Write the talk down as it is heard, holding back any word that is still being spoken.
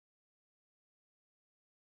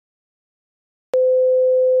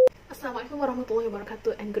Assalamualaikum warahmatullahi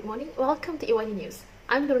wabarakatuh and good morning. Welcome to Iwani News.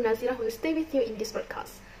 I'm Nurnazhirah who will stay with you in this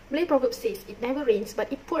broadcast. Malay proverb says, it never rains but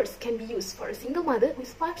it pours can be used for a single mother with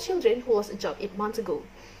 5 children who lost a job 8 months ago.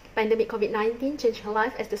 Pandemic COVID-19 changed her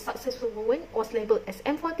life as the successful woman was labelled as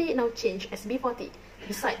M40, now changed as B40.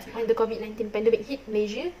 Besides, when the COVID-19 pandemic hit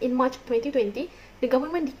Malaysia in March 2020, the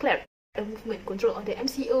government declared a movement control order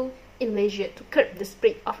MCO in Malaysia to curb the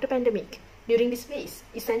spread of the pandemic. During this phase,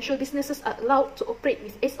 essential businesses are allowed to operate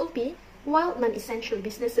with SOP, while non-essential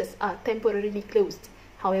businesses are temporarily closed.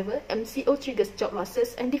 However, MCO triggers job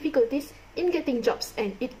losses and difficulties in getting jobs,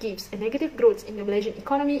 and it gives a negative growth in the Malaysian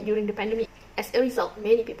economy during the pandemic. As a result,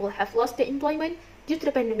 many people have lost their employment due to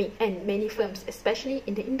the pandemic, and many firms, especially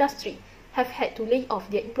in the industry, have had to lay off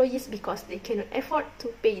their employees because they cannot afford to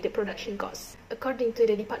pay the production costs. According to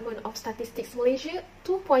the Department of Statistics Malaysia,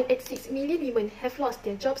 2.86 million women have lost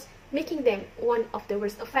their jobs, making them one of the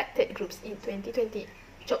worst affected groups in 2020.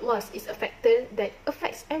 Job loss is a factor that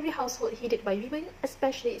affects every household headed by women,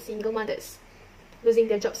 especially single mothers. Losing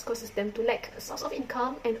their jobs causes them to lack a source of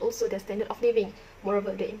income and also their standard of living.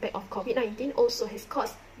 Moreover, the impact of COVID-19 also has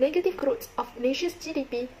caused negative growth of Malaysia's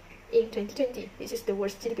GDP in 2020. This is the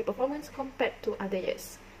worst GDP performance compared to other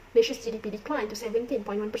years. Malaysia's GDP declined to 17.1%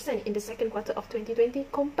 in the second quarter of 2020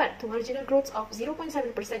 compared to marginal growth of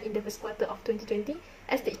 0.7% in the first quarter of 2020,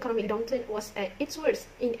 as the economic downturn was at its worst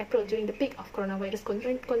in April during the peak of coronavirus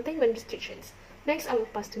containment restrictions. Next, I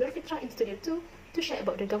will pass to Nur Fitrah in Studio 2 to share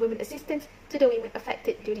about the government assistance to the women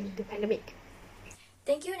affected during the pandemic.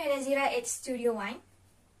 Thank you, Nurnazhirah at Studio 1.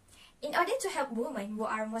 In order to help women who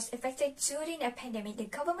are most affected during the pandemic, the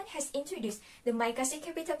government has introduced the Mykasih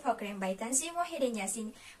Kapital program by Tan Sri Mohd and Yasin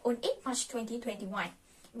on 8 March 2021,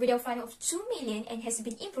 with a fund of 2 million and has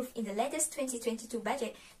been improved in the latest 2022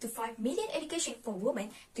 budget to 5 million allocation for women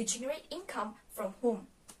to generate income from home.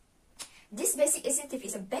 This basic incentive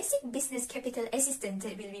is a basic business capital assistance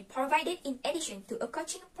that will be provided in addition to a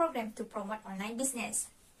coaching program to promote online business.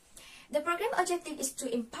 The program objective is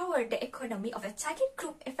to empower the economy of a target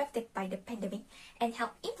group affected by the pandemic and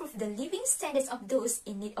help improve the living standards of those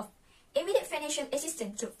in need of immediate financial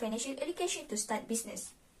assistance through financial education to start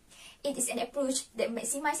business. It is an approach that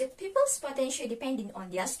maximizes people's potential depending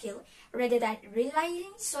on their skill rather than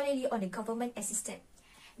relying solely on the government assistance.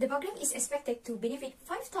 The program is expected to benefit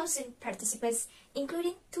 5,000 participants,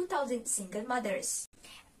 including 2,000 single mothers.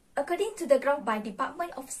 According to the graph by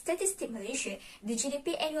Department of Statistics Malaysia, the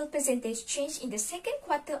GDP annual percentage change in the second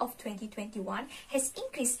quarter of 2021 has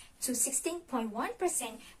increased to 16.1%,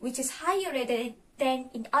 which is higher rather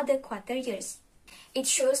than in other quarter years. It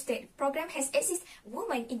shows that the program has assisted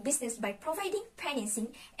women in business by providing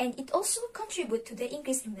financing, and it also contributes to the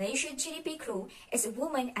increase in Malaysia's GDP growth as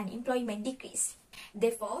women unemployment decrease.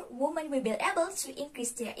 Therefore, women will be able to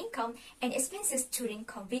increase their income and expenses during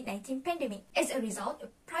COVID-19 pandemic. As a result,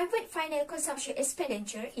 private final consumption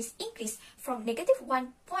expenditure is increased from negative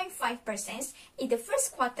 1.5% in the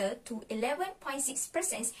first quarter to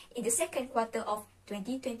 11.6% in the second quarter of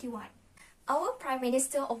 2021. Our Prime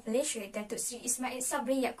Minister of Malaysia, Datuk Seri Ismail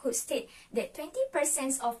Sabri Yaakob, state that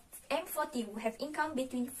 20% of M40 will have income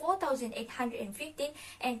between 4,815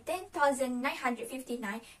 and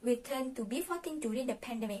 10,959 will turn to B14 during the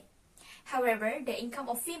pandemic. However, the income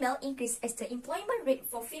of female increased as the employment rate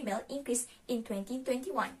for female increased in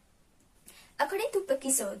 2021. According to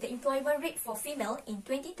Pekiso, the employment rate for female in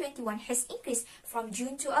 2021 has increased from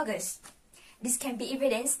June to August. This can be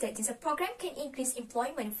evidence that this program can increase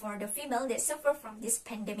employment for the female that suffer from this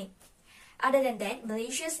pandemic. Other than that,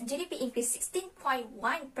 Malaysia's GDP increased 16.1%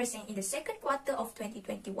 in the second quarter of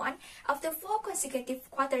 2021 after 4 consecutive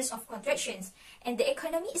quarters of contractions, and the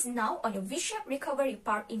economy is now on a V-shaped recovery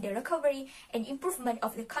path in the recovery and improvement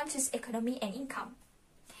of the country's economy and income.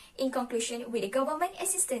 In conclusion, with the government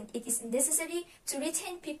assistance, it is necessary to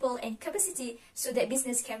retain people and capacity so that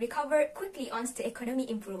business can recover quickly once the economy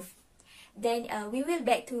improves. Then we will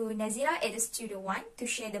back to Nazira at the Studio 1 to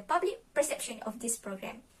share the public perception of this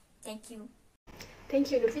program. Thank you.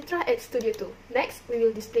 Thank you, Nur Fitrah at Studio 2. Next, we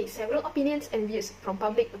will display several opinions and views from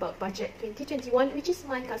public about Budget 2021, which is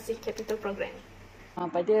Mykasih Capital Program.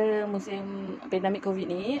 Pada musim pandemik COVID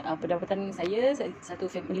ni, pendapatan saya satu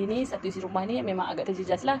family ni, satu isi rumah ni memang agak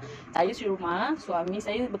terjejas lah. Saya isi rumah, suami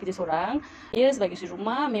saya bekerja seorang. Dia sebagai isi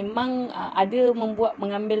rumah memang ada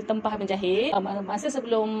mengambil tempahan menjahit. Masa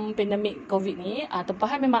sebelum pandemik COVID ni,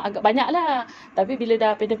 tempahan memang agak banyak lah. Tapi bila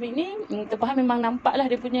dah pandemik ni, tempahan memang nampak lah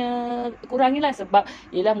dia punya kurangi lah. Sebab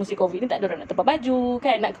yelah musim COVID ni tak ada orang nak tempah baju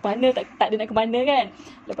kan, nak ke mana tak ada nak ke mana kan.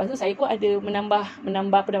 Lepas tu saya pun ada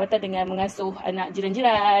menambah pendapatan dengan mengasuh anak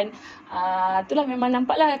jiran-jiran. Itulah memang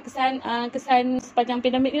nampaklah kesan sepanjang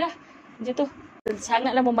pandemik ni lah. Macam tu.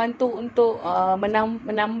 sangatlah membantu untuk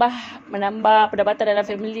menambah pendapatan dalam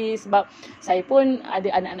family, sebab saya pun ada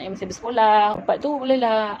anak-anak yang masih bersekolah. Lepas tu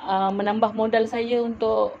bolehlah menambah modal saya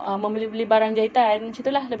untuk membeli-beli barang jahitan. Macam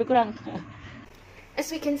itulah lebih kurang. As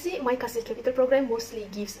we can see, Mykasih Kapital program mostly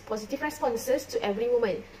gives positive responses to every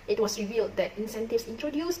woman. It was revealed that incentives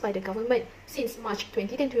introduced by the government since March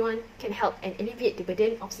 2021 can help and alleviate the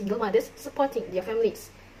burden of single mothers supporting their families.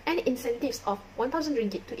 And incentives of 1,000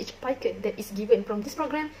 ringgit to each piken that is given from this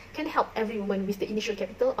program can help every woman with the initial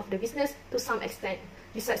capital of the business to some extent.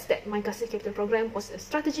 Besides that, Mykasih Kapital program was a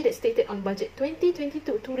strategy that stated on budget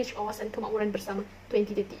 2022 to reach Awasan Kemakmuran Bersama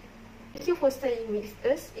 2030. Thank you for staying with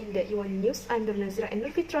us in the Iwan News. I'm Nurnazhirah and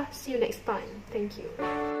Fitrah. See you next time. Thank you.